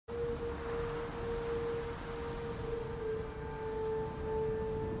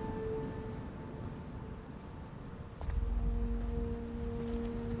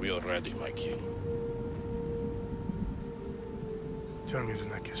ready, my king. Tell me, the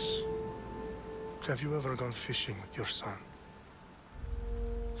Nekis. Have you ever gone fishing with your son?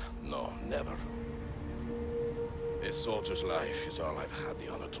 No, never. A soldier's life is all I've had the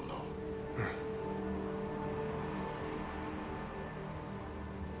honor to know.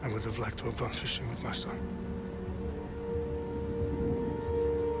 I would have liked to have gone fishing with my son.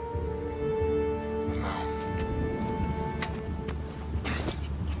 But now...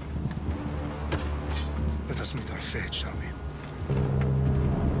 let us meet our fate, shall we?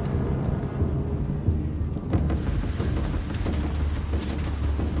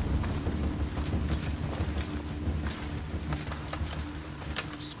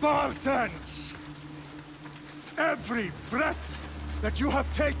 Spartans! Every breath that you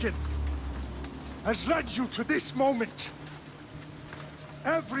have taken has led you to this moment.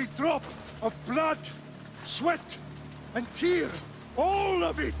 Every drop of blood, sweat, and tear, all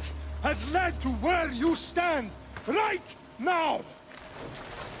of it has led to where you stand right now.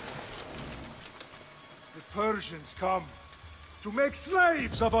 The Persians come to make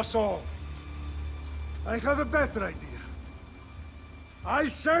slaves of us all. I have a better idea. I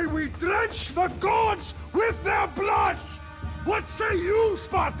say we drench the gods with their blood! What say you,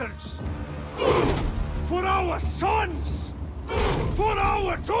 Spartans? For our sons! For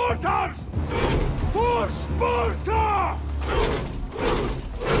our daughters! For Sparta!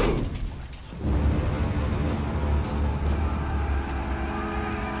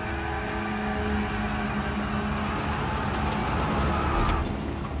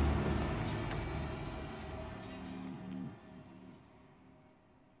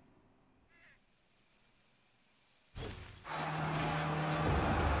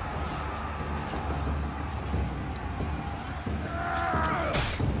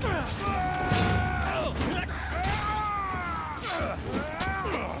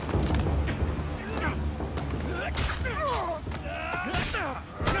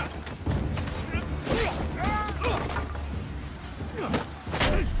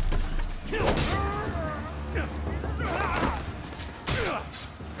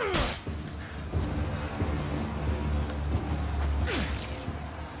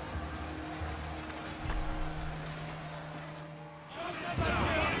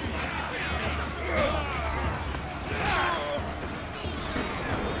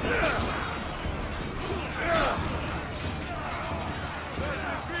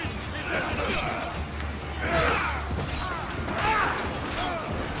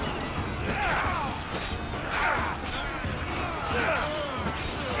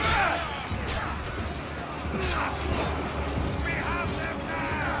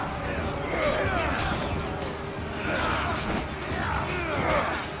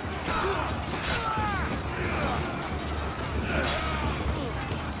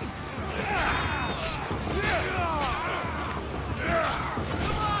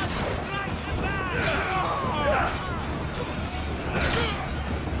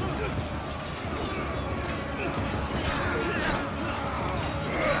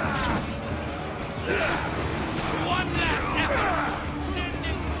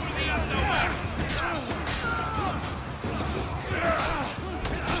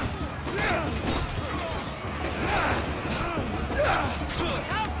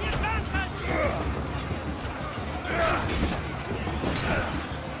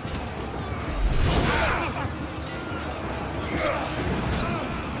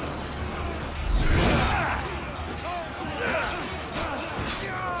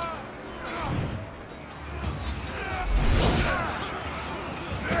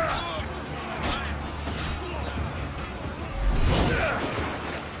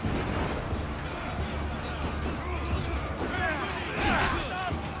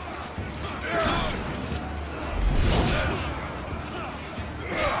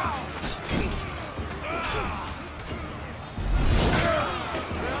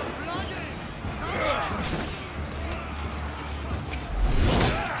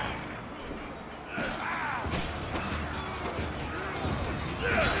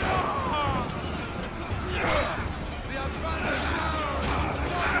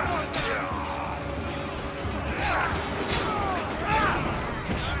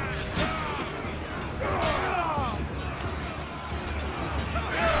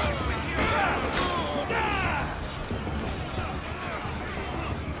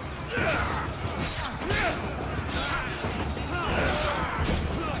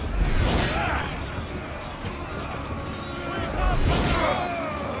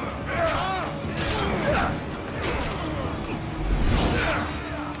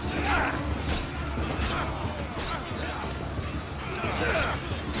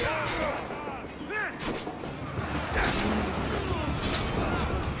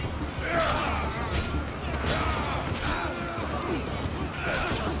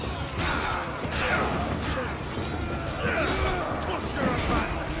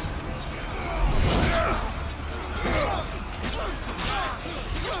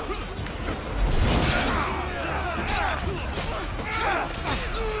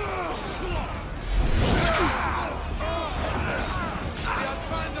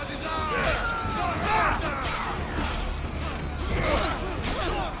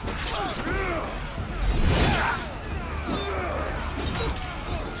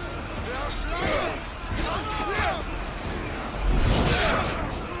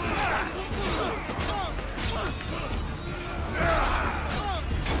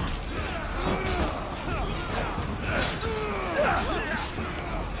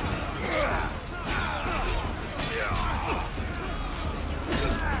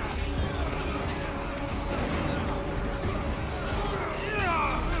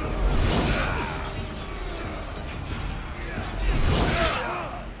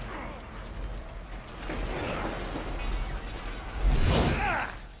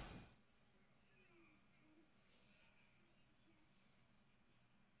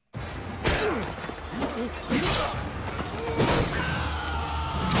 Puny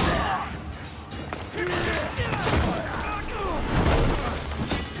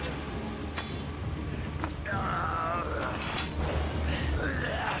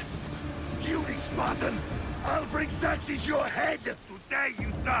Spartan! I'll bring Xerxes your head! Today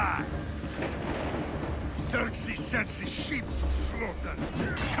you die! Xerxes sends his sheep to slaughter.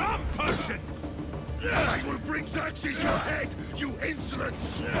 Come, Persian! I will bring Xerxes your head, you insolent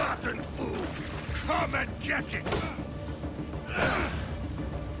Spartan fool! Come and get it!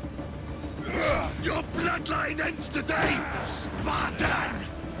 Your bloodline ends today, Spartan!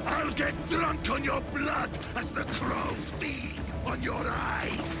 I'll get drunk on your blood as the crows feed on your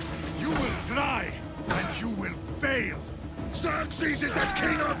eyes! You will try, and you will fail! Xerxes is the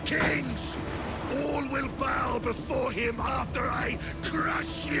king of kings! All will bow before him after I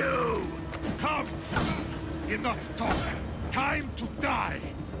crush you! Come! Enough talk! Time to die!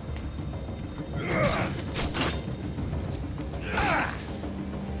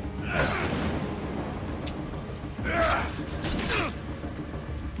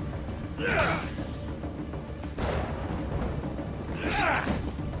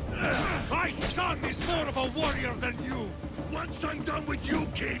 My son is more of a warrior than you! Once I'm done with you,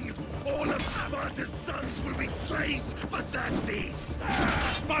 king, all of Sparta's sons will be slaves for Xerxes!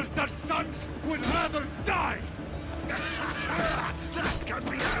 Sparta's sons would rather die! That can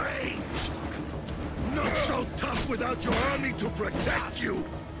be arranged! Not so tough without your army to protect you!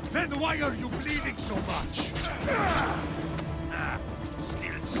 Then why are you bleeding so much?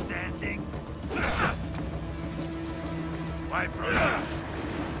 Still standing? Why, brother?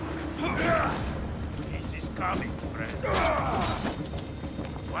 This is coming, friend.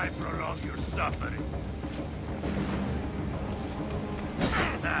 Why prolong your suffering?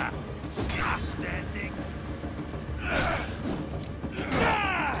 Still standing?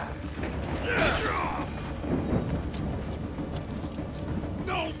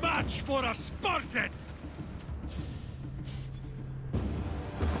 No match for a Spartan!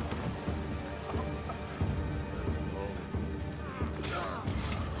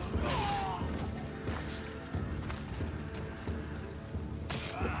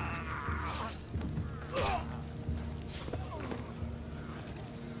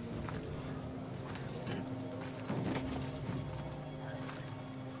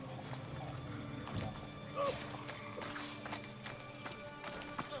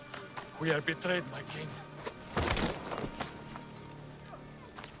 We are betrayed, my king.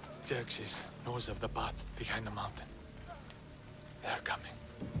 Xerxes knows of the path behind the mountain. They are coming.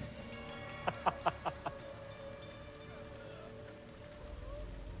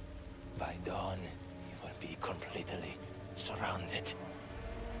 By dawn, you will be completely surrounded.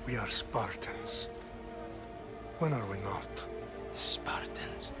 We are Spartans. When are we not?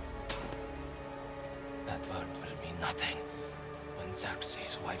 Spartans. That word will mean nothing when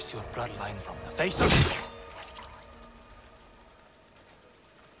Xerxes wipes your bloodline from the face of...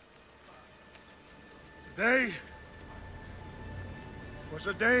 Today was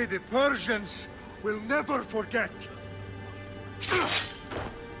a day the Persians will never forget.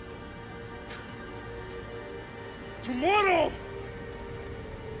 Tomorrow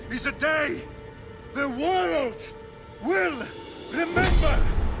is a day the world will remember.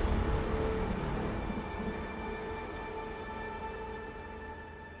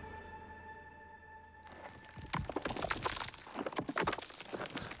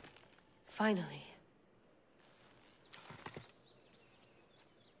 Finally.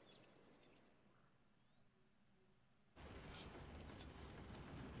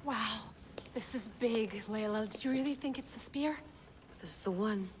 Wow, this is big, Layla. Did you really think it's the spear? This is the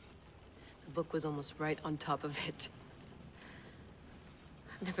one. The book was almost right on top of it.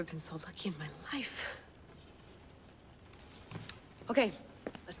 I've never been so lucky in my life. Okay,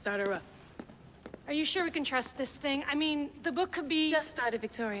 let's start her up. Are you sure we can trust this thing? I mean, the book could be... Just started,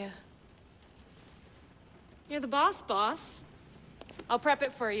 Victoria. You're the boss, boss. I'll prep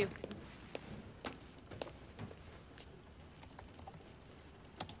it for you.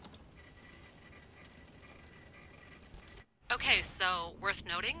 Okay, so, worth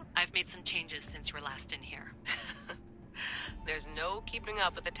noting, I've made some changes since you were last in here. There's no keeping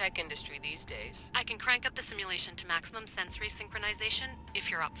up with the tech industry these days. I can crank up the simulation to maximum sensory synchronization,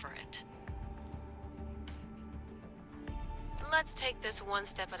 if you're up for it. Let's take this one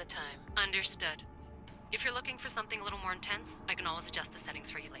step at a time. Understood. If you're looking for something a little more intense, I can always adjust the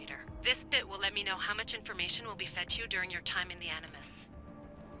settings for you later. This bit will let me know how much information will be fed to you during your time in the Animus.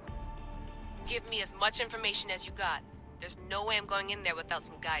 Give me as much information as you got. There's no way I'm going in there without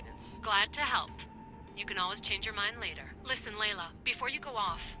some guidance. Glad to help. You can always change your mind later. Listen, Layla, before you go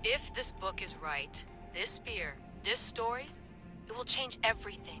off... If this book is right, This spear, this story, it will change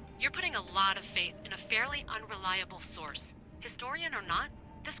everything. You're putting a lot of faith in a fairly unreliable source. Historian or not,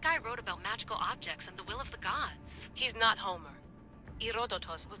 this guy wrote about magical objects and the will of the gods. He's not Homer.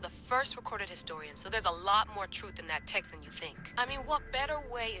 Herodotus was the first recorded historian, so there's a lot more truth in that text than you think. I mean, what better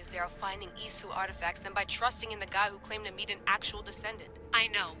way is there of finding Isu artifacts than by trusting in the guy who claimed to meet an actual descendant? I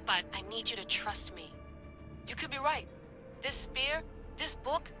know, but I need you to trust me. You could be right. This spear, this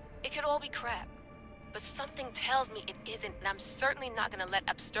book, it could all be crap. But something tells me it isn't, and I'm certainly not gonna let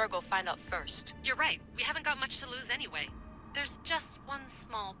Abstergo find out first. You're right. We haven't got much to lose anyway. There's just one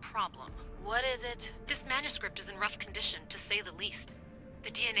small problem. What is it? This manuscript is in rough condition, to say the least.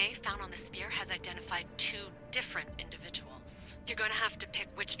 The DNA found on the spear has identified 2 different individuals. You're gonna have to pick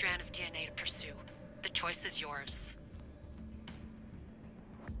which strand of DNA to pursue. The choice is yours.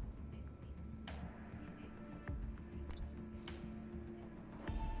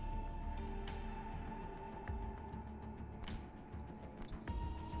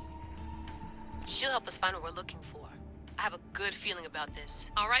 She'll help us find what we're looking for. I have a good feeling about this.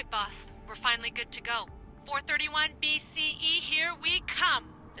 All right, boss. We're finally good to go. 431 BCE, here we come!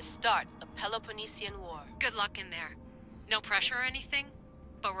 The start of the Peloponnesian War. Good luck in there. No pressure or anything,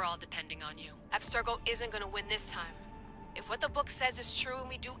 but we're all depending on you. Abstergo isn't gonna win this time. If what the book says is true and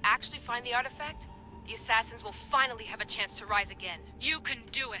we do actually find the artifact, the assassins will finally have a chance to rise again. You can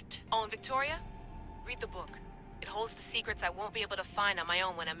do it! Oh, and Victoria? Read the book. It holds the secrets I won't be able to find on my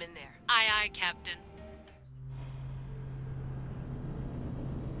own when I'm in there. Aye, aye, Captain.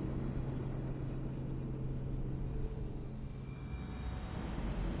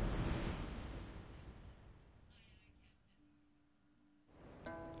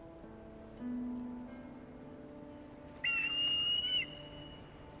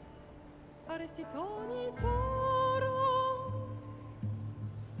 Arestitoni toro,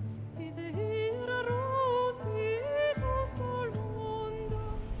 idehira rositos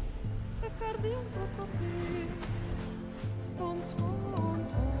tolmondas, efcardios proskopi, ton svon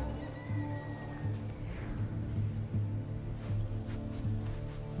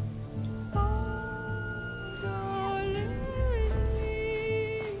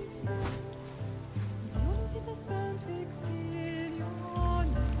Pagaleise, iunditas penfixilion.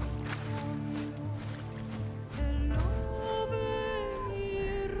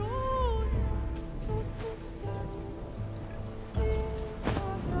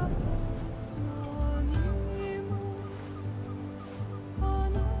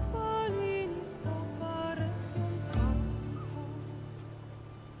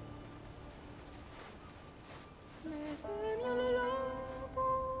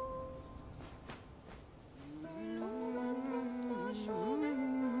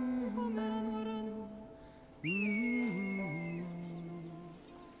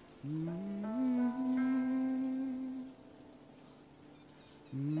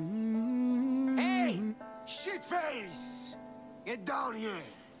 Shitface! Get down here!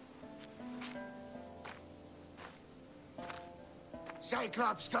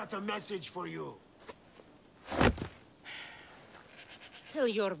 Cyclops got a message for you. Tell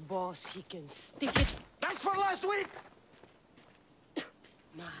your boss he can stick it. That's for last week!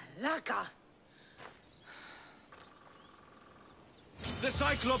 Malaka! The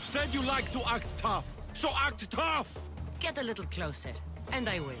Cyclops said you like to act tough, so act tough! Get a little closer, and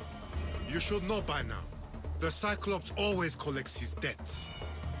I will. You should know by now. The Cyclops always collects his debts.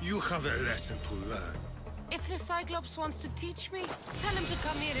 You have a lesson to learn. If the Cyclops wants to teach me, tell him to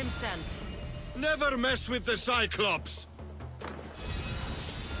come here himself. Never mess with the Cyclops!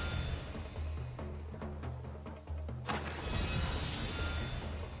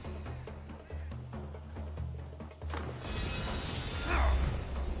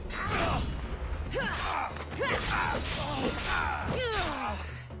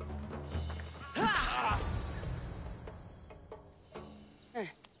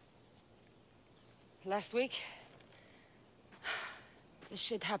 Last week? This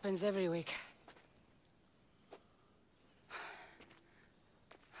shit happens every week.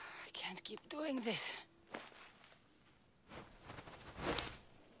 I can't keep doing this.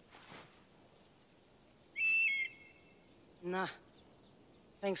 Nah.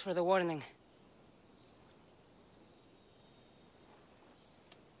 Thanks for the warning.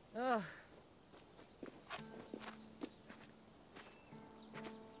 Ugh.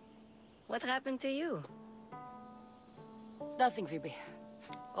 What happened to you? It's nothing, Phoebe.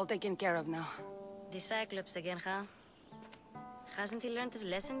 All taken care of now. The Cyclops again, huh? Hasn't he learned his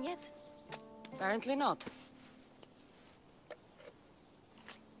lesson yet? Apparently not.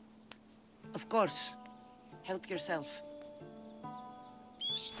 Of course. Help yourself.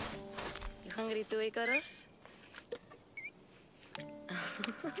 You You hungry too, Icarus?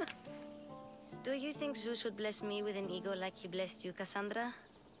 Do you think Zeus would bless me with an ego like he blessed you, Cassandra?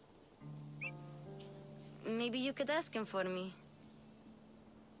 Maybe you could ask him for me.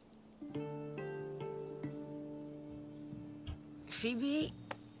 Phoebe...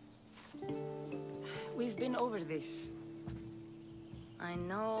 We've been over this. I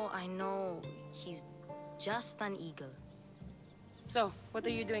know. He's just an eagle. So, what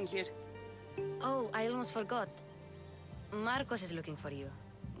are you doing here? Oh, I almost forgot. Marcos is looking for you.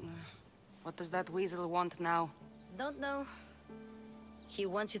 What does that weasel want now? Don't know. He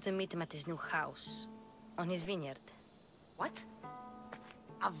wants you to meet him at his new house. On his vineyard. What?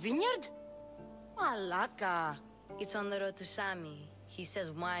 A vineyard? Malaka. It's on the road to Sami. He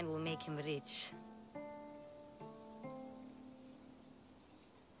says wine will make him rich.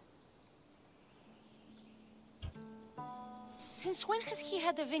 Since when has he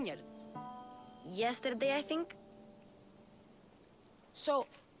had a vineyard? Yesterday, I think. So,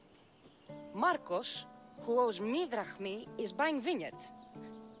 Marcos, who owes me drachmi, is buying vineyards.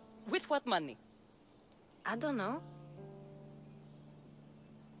 With what money? I don't know.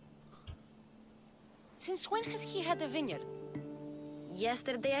 Since when has he had a vineyard?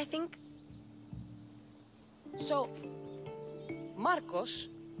 Yesterday, I think. So, Marcos,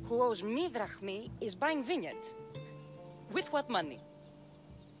 who owes me drachmi, is buying vineyards. With what money?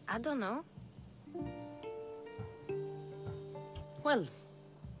 I don't know. Well,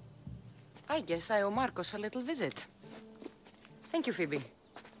 I guess I owe Marcos a little visit. Thank you, Phoebe.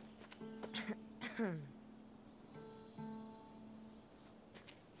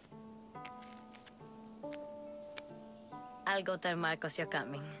 I'll go tell Marcos you're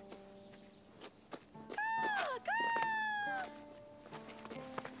coming.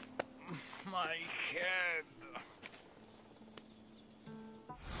 My head.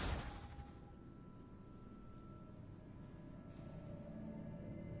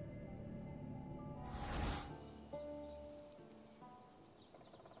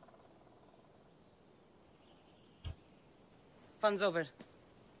 Fun's over.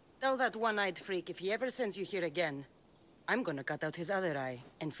 Tell that one-eyed freak if he ever sends you here again, I'm gonna cut out his other eye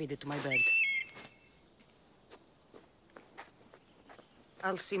and feed it to my bird.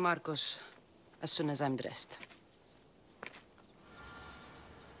 I'll see Marcos as soon as I'm dressed.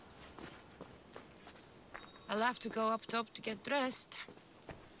 I'll have to go up top to get dressed.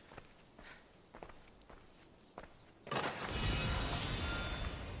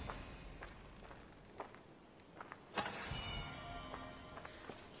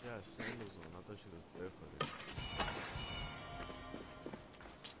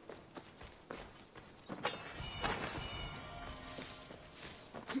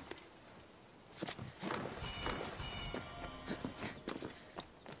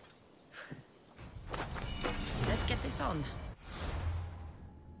 Let's get this on.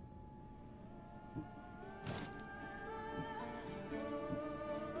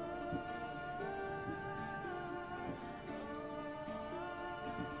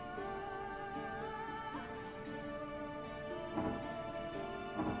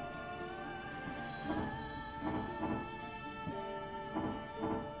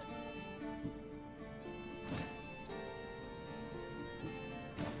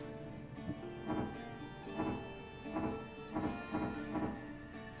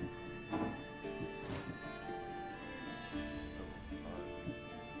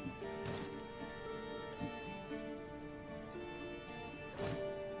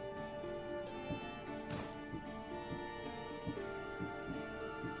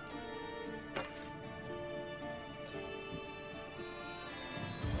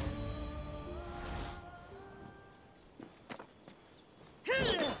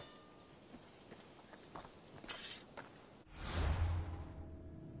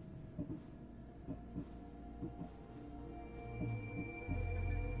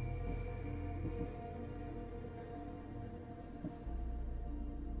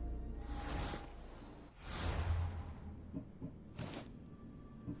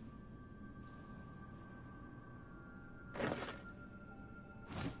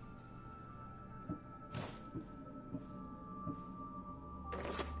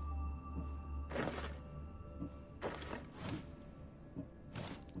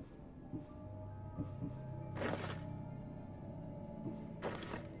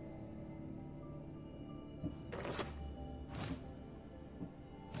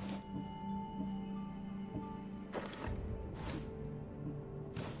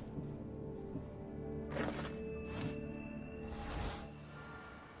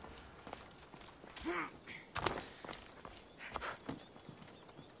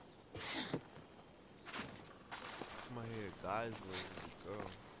 eyes were the girl.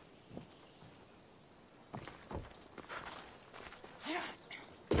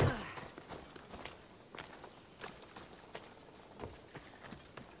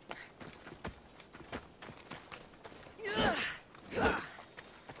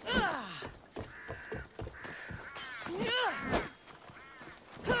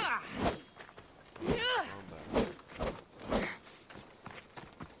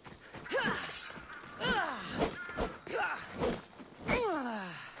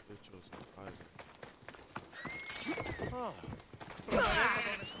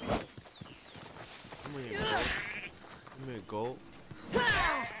 Go.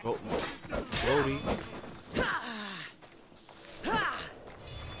 Go. Brody.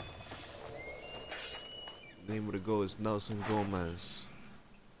 The name of the goat is Nelson Gomez.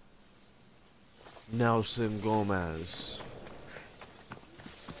 Nelson Gomez.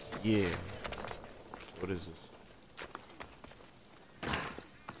 Yeah. What is this?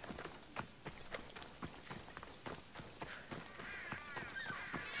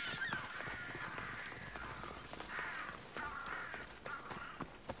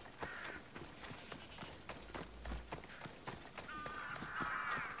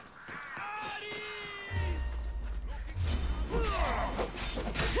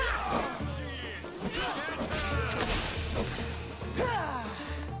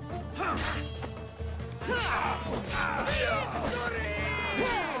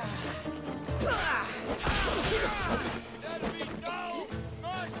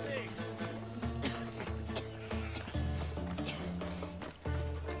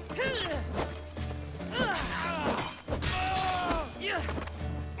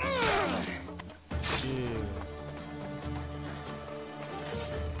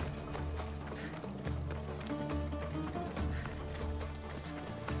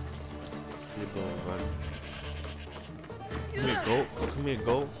 Come here,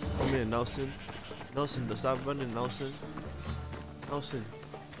 go. Come here, Nelson. Nelson, stop running, Nelson. Nelson.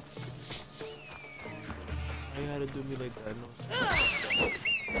 Why you had to do me like that, Nelson?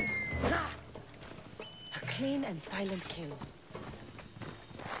 A clean and silent kill.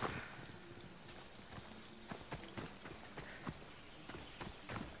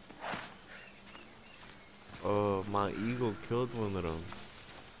 My eagle killed one of them.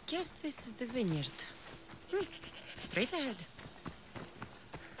 Guess this is the vineyard. Straight ahead.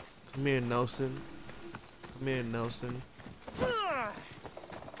 Come here, Nelson. Come here, Nelson.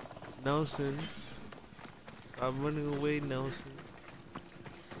 Nelson. Stop running away, Nelson.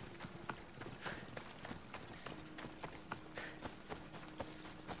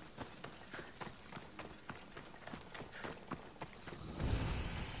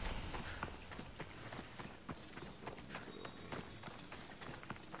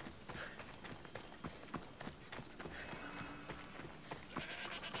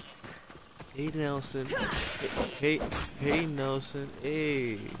 Hey Nelson. Hey Nelson.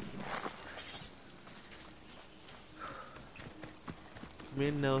 Hey. Come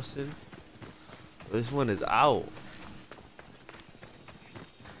here, Nelson. This one is out.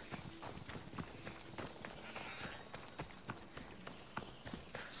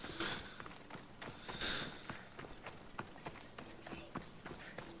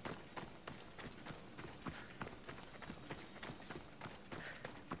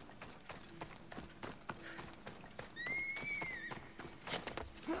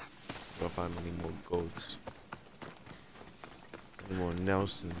 I'll find any more goats. Any more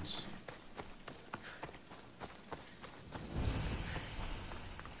Nelsons.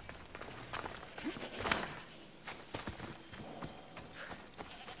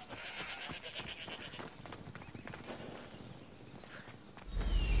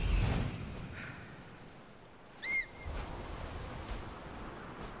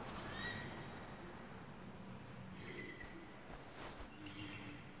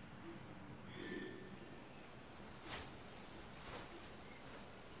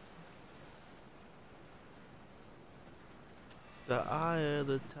 The eye of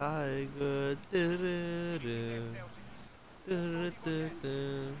the tiger.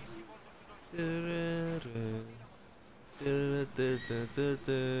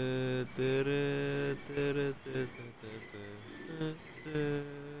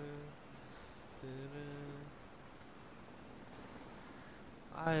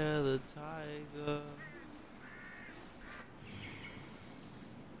 Eye of the tiger.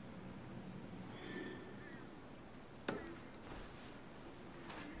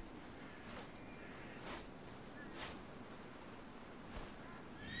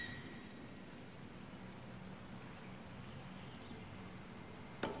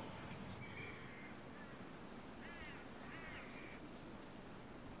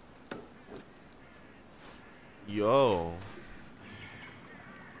 Yo.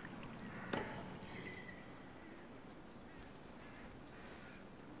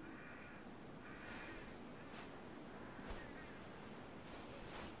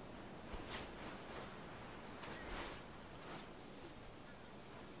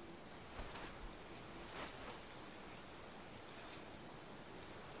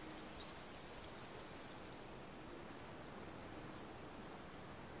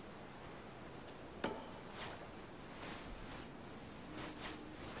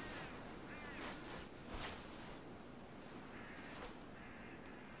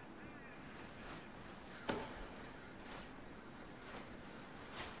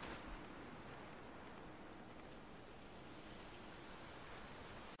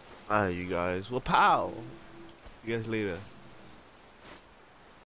 Alright, you guys. Well, pow. See you guys later.